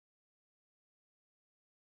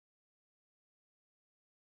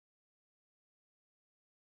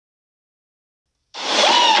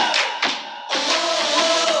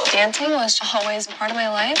Dancing was always part of my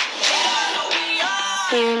life.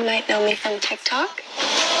 You might know me from TikTok.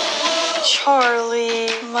 Charlie,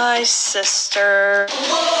 my sister.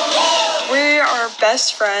 We are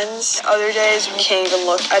best friends. Other days, we can't even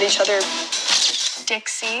look at each other.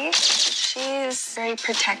 Dixie, she's very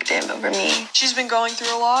protective over me. She's been going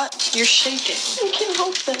through a lot. You're shaking. I can't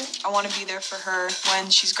help it. I want to be there for her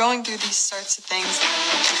when she's going through these sorts of things.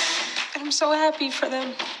 And I'm so happy for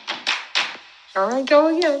them. All right, go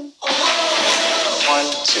again. 1,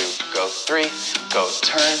 2, go 3, go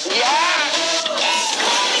turn. Yeah!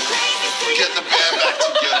 We're getting the band back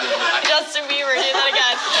together, man. Justin Bieber, do that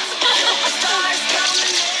again.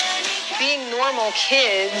 Being normal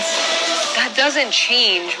kids, that doesn't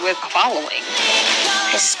change with following.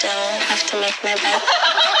 I still have to make my bed.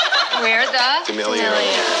 We're the D'Amelio.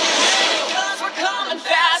 We're coming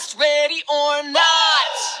fast, ready or not.